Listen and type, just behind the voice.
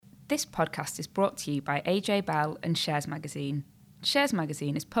This podcast is brought to you by AJ Bell and Shares Magazine. Shares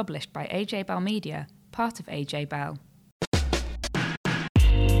Magazine is published by AJ Bell Media, part of AJ Bell.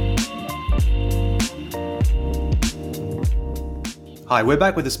 Hi, we're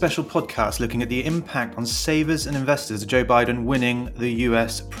back with a special podcast looking at the impact on savers and investors of Joe Biden winning the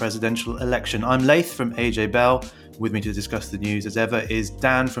US presidential election. I'm Laith from AJ Bell. With me to discuss the news, as ever, is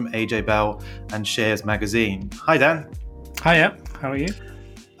Dan from AJ Bell and Shares Magazine. Hi, Dan. Hiya, how are you?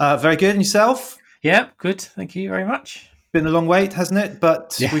 Very good. And yourself? Yeah, good. Thank you very much. Been a long wait, hasn't it?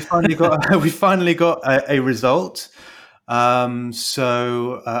 But yeah. we finally got a result. A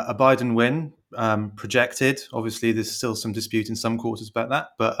Biden win projected. Obviously, there's still some dispute in some quarters about that.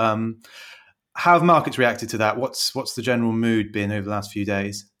 But how have markets reacted to that? What's the general mood been over the last few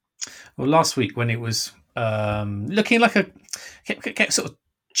days? Well, last week when it was looking like kept sort of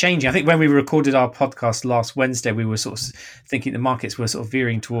changing. I think when we recorded our podcast last Wednesday, we were sort of thinking the markets were sort of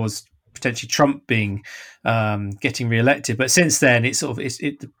veering towards potentially Trump being getting re-elected, but since then it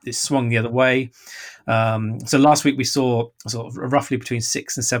swung the other way. So last week we saw sort of roughly between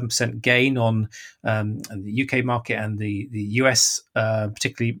 6 and 7% gain on the UK market and the US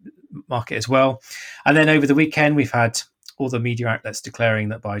particularly market as well. And then over the weekend we've had all the media outlets declaring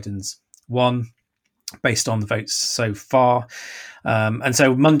that Biden's won based on the votes so far. And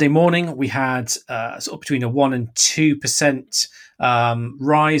so Monday morning, we had sort of between a 1 and 2%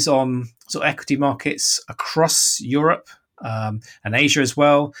 rise on sort of equity markets across Europe and Asia as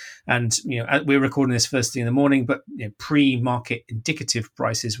well. And, we're recording this first thing in the morning, but pre-market indicative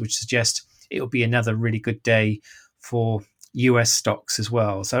prices would suggest it will be another really good day for US stocks as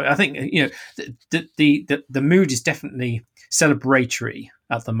well. So I think, the mood is definitely celebratory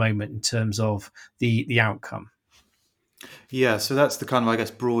at the moment in terms of the outcome. Yeah, so that's the kind of, I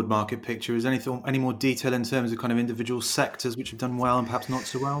guess, broad market picture. Is any more detail in terms of kind of individual sectors which have done well and perhaps not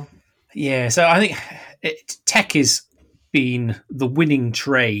so well? Yeah, so I think tech has been the winning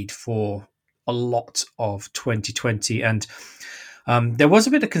trade for a lot of 2020. And there was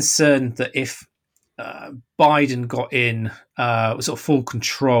a bit of concern that if Biden got in sort of full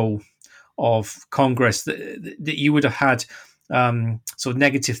control of Congress, that you would have had sort of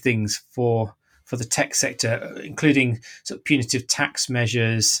negative things for the tech sector, including sort of punitive tax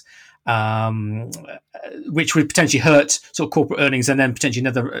measures, which would potentially hurt sort of corporate earnings, and then potentially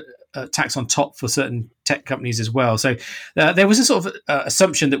another tax on top for certain tech companies as well. So there was a sort of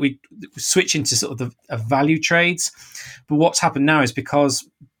assumption that we switch into sort of the value trades. But what's happened now is because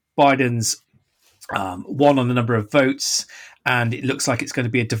Biden's won on the number of votes, and it looks like it's going to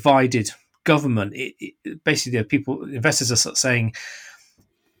be a divided government. Basically, investors are sort of saying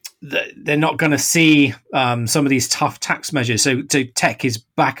that they're not going to see some of these tough tax measures. So tech is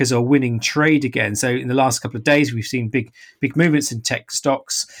back as a winning trade again. So in the last couple of days, we've seen big movements in tech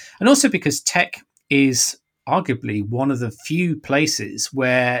stocks, and also because tech is arguably one of the few places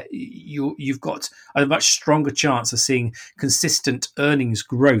where you've got a much stronger chance of seeing consistent earnings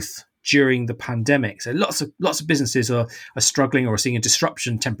growth during the pandemic. So lots of businesses are struggling or are seeing a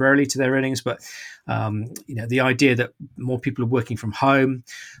disruption temporarily to their earnings. But the idea that more people are working from home,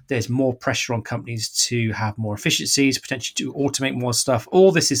 there's more pressure on companies to have more efficiencies, potentially to automate more stuff.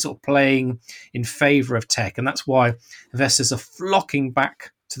 All this is sort of playing in favor of tech, and that's why investors are flocking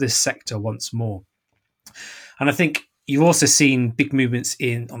back to this sector once more. And I think you've also seen big movements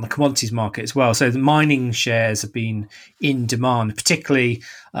on the commodities market as well. So the mining shares have been in demand, particularly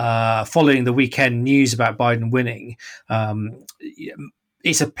following the weekend news about Biden winning.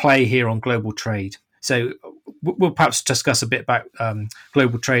 It's a play here on global trade. So we'll perhaps discuss a bit about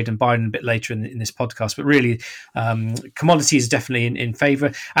global trade and Biden a bit later in this podcast. But really, commodities are definitely in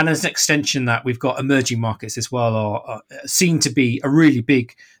favour. And as an extension of that, we've got emerging markets as well, are seen to be a really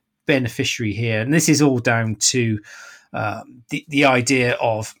big beneficiary here. And this is all down to the idea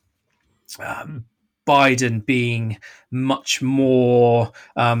of Biden being much more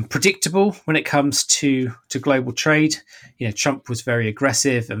predictable when it comes to global trade. Trump was very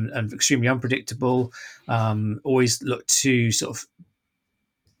aggressive and extremely unpredictable. Always looked to sort of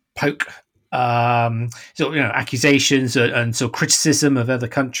poke accusations and sort of criticism of other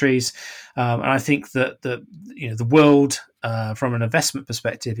countries. And I think that the world, from an investment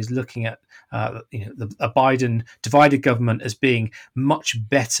perspective, is looking at a Biden divided government as being much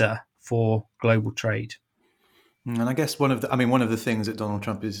better for global trade. And I guess one of the things that Donald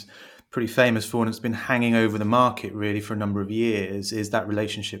Trump is pretty famous for, and it's been hanging over the market really for a number of years, is that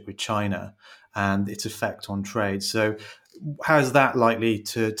relationship with China and its effect on trade. So how is that likely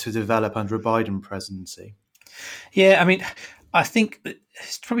to develop under a Biden presidency? Yeah, I think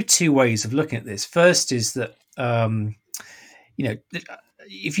there's probably two ways of looking at this. First is that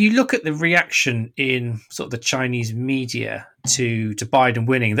if you look at the reaction in sort of the Chinese media to Biden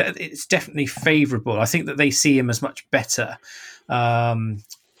winning, that it's definitely favourable. I think that they see him as much better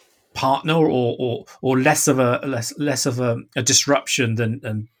partner or less of a disruption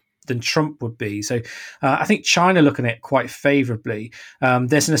than Trump would be. So I think China looking at it quite favourably.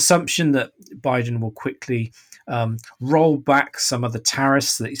 There's an assumption that Biden will quickly roll back some of the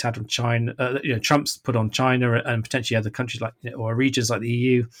tariffs that he's had on China, Trump's put on China and potentially other countries like or regions like the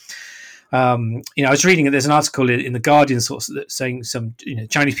EU. I was reading that there's an article in the Guardian source that saying some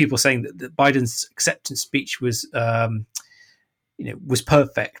Chinese people saying that Biden's acceptance speech was was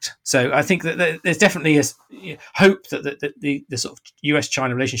perfect. So I think that there's definitely a hope that the sort of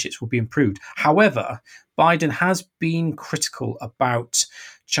US-China relationships will be improved. However, Biden has been critical about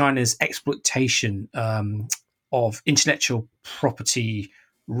China's exploitation of intellectual property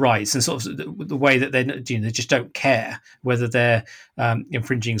rights and sort of the way that they just don't care whether they're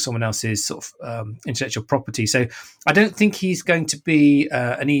infringing someone else's sort of intellectual property. So I don't think he's going to be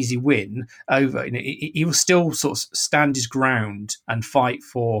an easy win over. He will still sort of stand his ground and fight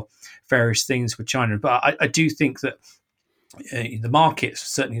for various things with China. But I do think that the market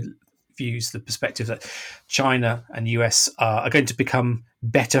certainly views the perspective that China and US are going to become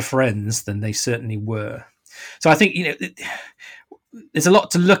better friends than they certainly were. So I think there's a lot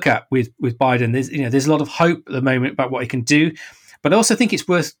to look at with Biden. There's a lot of hope at the moment about what he can do, but I also think it's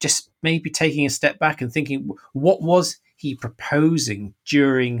worth just maybe taking a step back and thinking, what was he proposing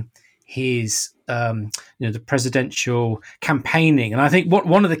during his the presidential campaigning? And I think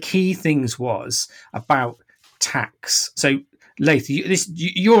one of the key things was about tax. So Laith,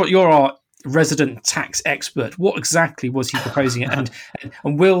 you're our resident tax expert. What exactly was he proposing, and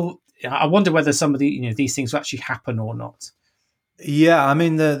I wonder whether some of these things will actually happen or not. Yeah, I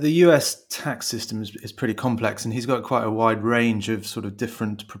mean the US tax system is pretty complex, and he's got quite a wide range of sort of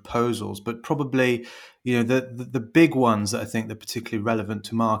different proposals. But probably, the big ones that I think that are particularly relevant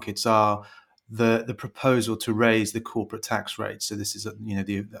to markets are the proposal to raise the corporate tax rate. So this is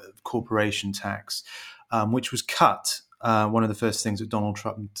the corporation tax, which was cut. One of the first things that Donald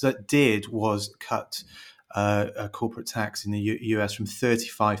Trump did was cut a corporate tax in the US from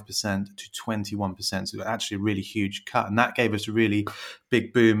 35% to 21%. So actually a really huge cut. And that gave us a really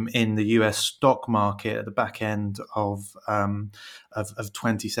big boom in the US stock market at the back end of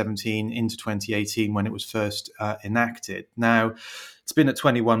 2017 into 2018 when it was first enacted. Now, it's been at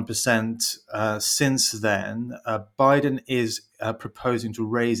 21% since then. Biden is proposing to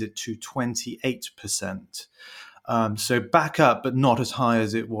raise it to 28%. So back up, but not as high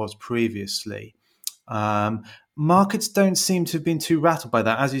as it was previously. Markets don't seem to have been too rattled by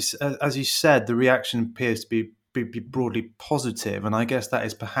that. As you said, the reaction appears to be broadly positive, and I guess that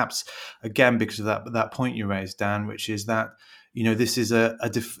is perhaps again because of that point you raised, Dan, which is that this is a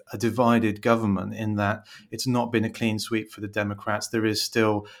divided government in that it's not been a clean sweep for the Democrats. There is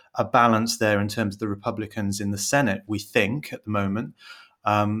still a balance there in terms of the Republicans in the Senate, we think, at the moment.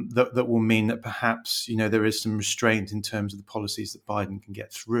 That will mean that perhaps there is some restraint in terms of the policies that Biden can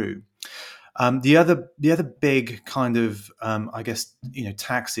get through. The other big kind of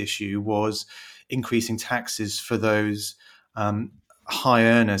tax issue was increasing taxes for those high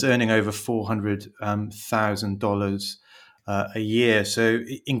earners earning over $400,000 a year. So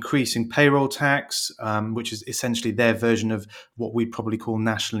increasing payroll tax, which is essentially their version of what we'd probably call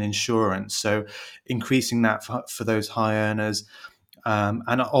national insurance. So increasing that for those high earners.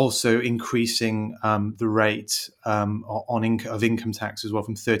 And also increasing the rate of income tax as well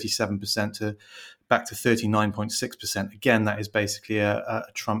from 37% back to 39.6%. Again, that is basically a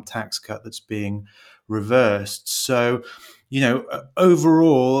Trump tax cut that's being reversed. So,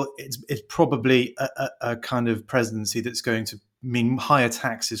 overall, it's probably a kind of presidency that's going to mean higher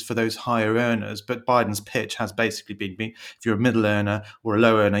taxes for those higher earners. But Biden's pitch has basically been if you're a middle earner or a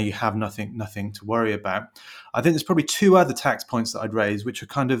low earner, you have nothing to worry about. I think there's probably two other tax points that I'd raise, which are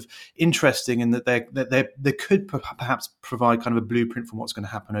kind of interesting in that they could perhaps provide kind of a blueprint for what's going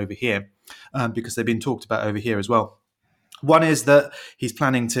to happen over here, because they've been talked about over here as well. One is that he's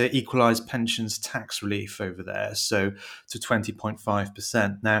planning to equalize pensions tax relief over there, so to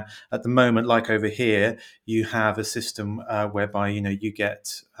 20.5%. Now, at the moment, like over here, you have a system whereby you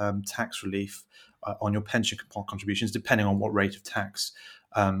get tax relief on your pension contributions, depending on what rate of tax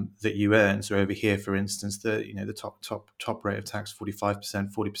that you earn. So over here, for instance, the top rate of tax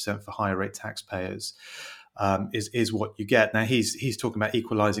 45%, 40% for higher rate taxpayers. is what you get. Now he's talking about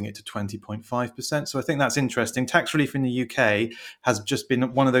equalising it to 20.5%. So I think that's interesting. Tax relief in the UK has just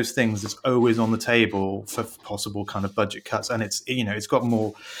been one of those things that's always on the table for possible kind of budget cuts, and it's got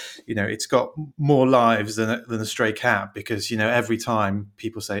more lives than a stray cat, because every time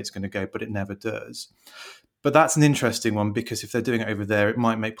people say it's going to go, but it never does. But that's an interesting one, because if they're doing it over there, it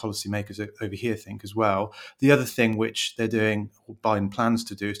might make policymakers over here think as well. The other thing which they're doing, or Biden plans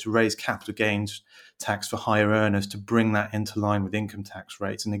to do, is to raise capital gains tax for higher earners to bring that into line with income tax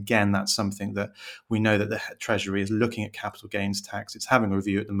rates. And again, that's something that we know that the Treasury is looking at capital gains tax. It's having a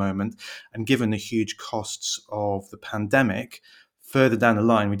review at the moment. And given the huge costs of the pandemic, further down the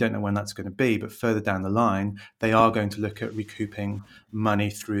line, we don't know when that's going to be, but further down the line, they are going to look at recouping money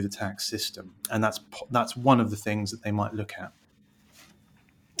through the tax system. And that's one of the things that they might look at.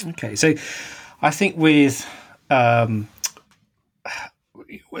 Okay, so I think with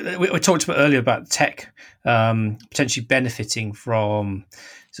we talked about earlier about tech potentially benefiting from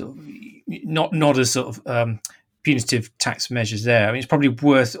sort of not as sort of punitive tax measures there. I mean, it's probably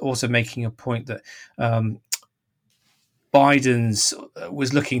worth also making a point that Biden's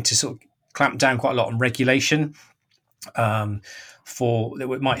was looking to sort of clamp down quite a lot on regulation for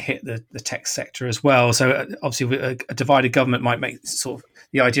that might hit the tech sector as well. So obviously a divided government might make sort of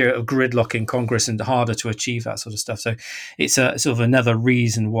the idea of gridlock in Congress and harder to achieve that sort of stuff. So it's a sort of another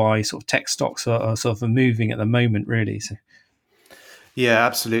reason why sort of tech stocks are sort of moving at the moment, really. So. Yeah,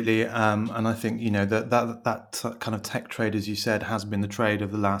 absolutely. And I think, that kind of tech trade, as you said, has been the trade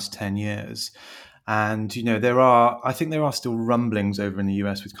of the last 10 years. And, there are still rumblings over in the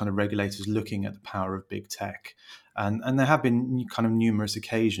US with kind of regulators looking at the power of big tech. And there have been kind of numerous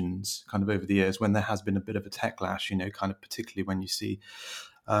occasions kind of over the years when there has been a bit of a techlash, kind of particularly when you see,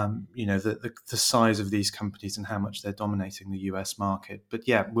 the size of these companies and how much they're dominating the US market. But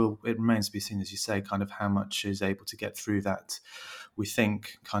yeah, it remains to be seen, as you say, kind of how much is able to get through that, we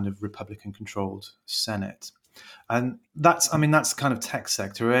think, kind of Republican-controlled Senate. And that's kind of tech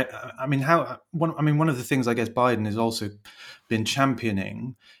sector. One of the things I guess Biden has also been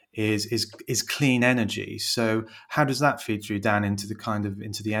championing is clean energy. So how does that feed through down into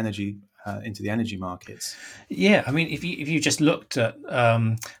the energy markets? Yeah, I mean, if you just looked at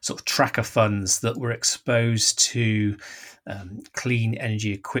sort of tracker funds that were exposed to clean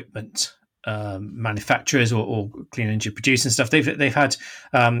energy equipment manufacturers or clean energy producers and stuff, they've had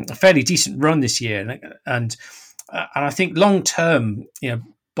a fairly decent run this year, and I think long term,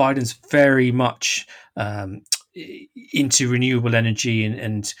 Biden's very much into renewable energy,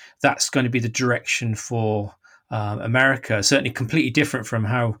 and that's going to be the direction for America. Certainly, completely different from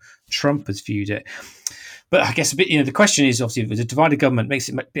how Trump has viewed it. But I guess the question is, obviously, the divided government makes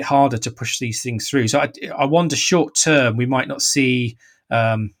it a bit harder to push these things through. So I wonder, short term, we might not see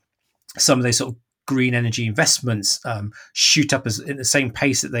some of those sort of green energy investments shoot up as in the same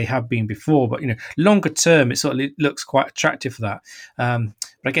pace that they have been before. But longer term, it sort of looks quite attractive for that. But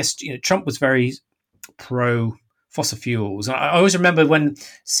I guess Trump was very pro fossil fuels. And I always remember when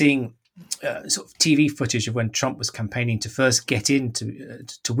seeing sort of TV footage of when Trump was campaigning to first get into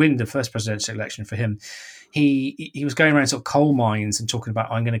to win the first presidential election for him. He was going around sort of coal mines and talking about,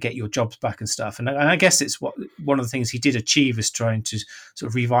 I'm going to get your jobs back and stuff. And I guess it's one of the things he did achieve is trying to sort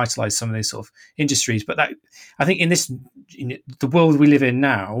of revitalize some of those sort of industries. But that, I think in the world we live in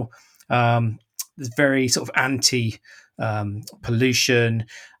now, there's very sort of anti pollution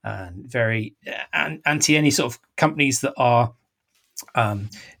and very anti any sort of companies that are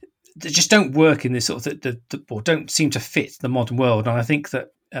that just don't work in this sort of or don't seem to fit the modern world. And I think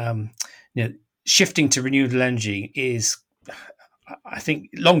that shifting to renewable energy is, I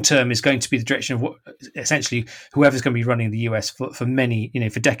think, long term is going to be the direction of what essentially whoever's going to be running the US for many,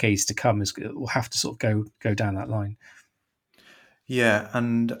 for decades to come will have to sort of go down that line. Yeah,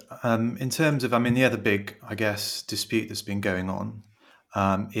 and in terms of, the other big, I guess, dispute that's been going on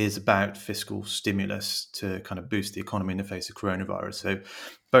is about fiscal stimulus to kind of boost the economy in the face of coronavirus. So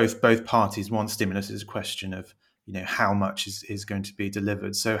both parties want stimulus. As a question of how much is going to be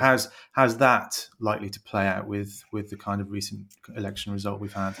delivered. So how's that likely to play out with the kind of recent election result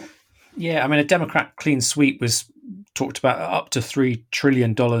we've had? Yeah, a Democrat clean sweep was talked about up to $3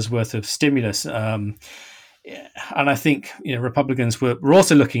 trillion worth of stimulus. And I think Republicans were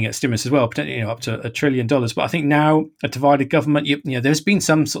also looking at stimulus as well, potentially up to $1 trillion. But I think now a divided government, there's been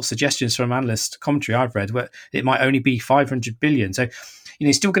some sort of suggestions from analyst commentary I've read where it might only be $500 billion. So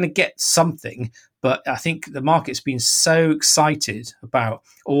still going to get something. But I think the market's been so excited about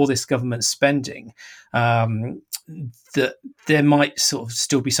all this government spending that there might sort of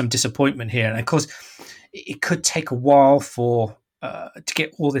still be some disappointment here. And of course, it could take a while for to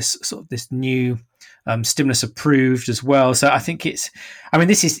get all this sort of this new stimulus approved as well. So I think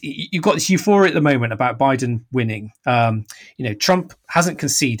you've got this euphoria at the moment about Biden winning. Trump hasn't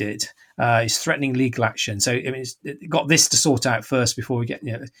conceded. He's threatening legal action. So it's got this to sort out first before we get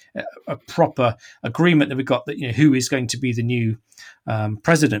a proper agreement that we've got that who is going to be the new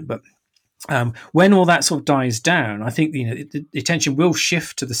president. But when all that sort of dies down, I think the attention will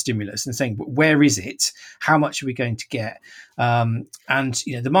shift to the stimulus and saying, where is it? How much are we going to get? And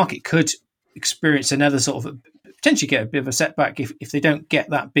the market could experience another sort of potentially get a bit of a setback if they don't get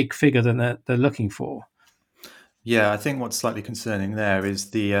that big figure that they're looking for. Yeah, I think what's slightly concerning there is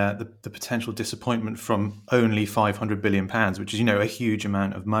the potential disappointment from only £500 billion, which is a huge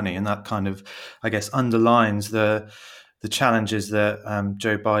amount of money, and that kind of, I guess, underlines the challenges that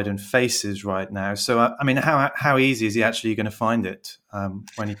Joe Biden faces right now. So, how easy is he actually going to find it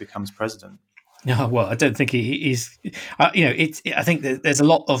when he becomes president? No, well, I don't think he's. I think that there's a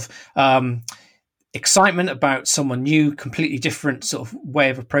lot of excitement about someone new, completely different sort of way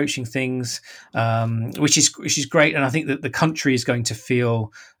of approaching things, which is great. And I think that the country is going to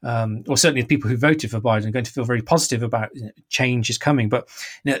feel, or certainly the people who voted for Biden are going to feel very positive about change is coming. But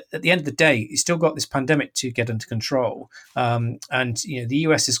at the end of the day, he's still got this pandemic to get under control, and the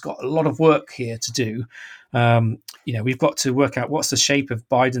US has got a lot of work here to do. We've got to work out what's the shape of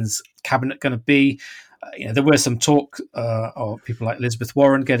Biden's cabinet going to be. There were some talk of people like Elizabeth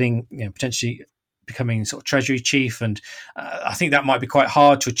Warren getting potentially becoming sort of Treasury chief, and I think that might be quite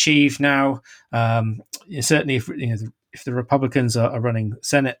hard to achieve now. Certainly, if the Republicans are running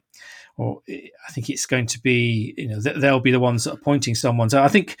Senate, or I think it's going to be they'll be the ones appointing someone. So I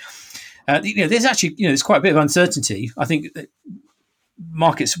think there's actually there's quite a bit of uncertainty. I think that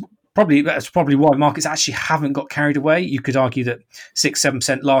that's probably why markets actually haven't got carried away. You could argue that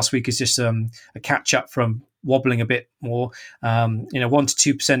 6-7% last week is just a catch up from wobbling a bit more. 1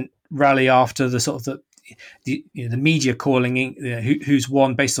 to 2% rally after the sort of the media calling who's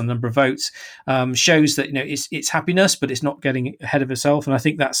won based on the number of votes shows that it's happiness, but it's not getting ahead of itself. And I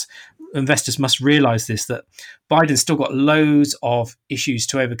think that's investors must realise this, that Biden's still got loads of issues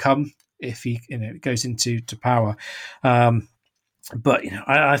to overcome if he goes into power. But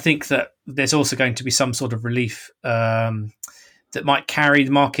I think that there's also going to be some sort of relief that might carry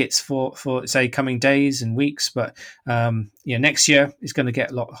the markets for say coming days and weeks. But next year is going to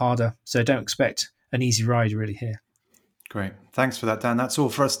get a lot harder. So don't expect an easy ride really here. Great. Thanks for that, Dan. That's all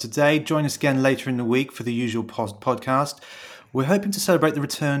for us today. Join us again later in the week for the usual podcast. We're hoping to celebrate the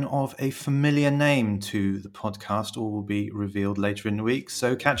return of a familiar name to the podcast. All will be revealed later in the week.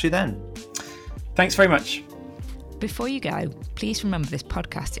 So catch you then. Thanks very much. Before you go, please remember this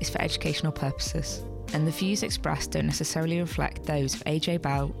podcast is for educational purposes, and the views expressed don't necessarily reflect those of AJ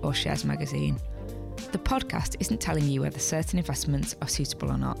Bell or Shares Magazine. The podcast isn't telling you whether certain investments are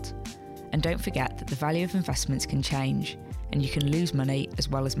suitable or not. And don't forget that the value of investments can change, and you can lose money as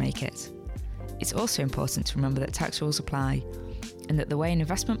well as make it. It's also important to remember that tax rules apply, and that the way an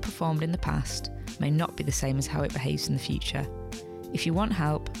investment performed in the past may not be the same as how it behaves in the future. If you want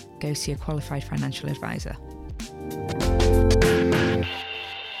help, go see a qualified financial advisor.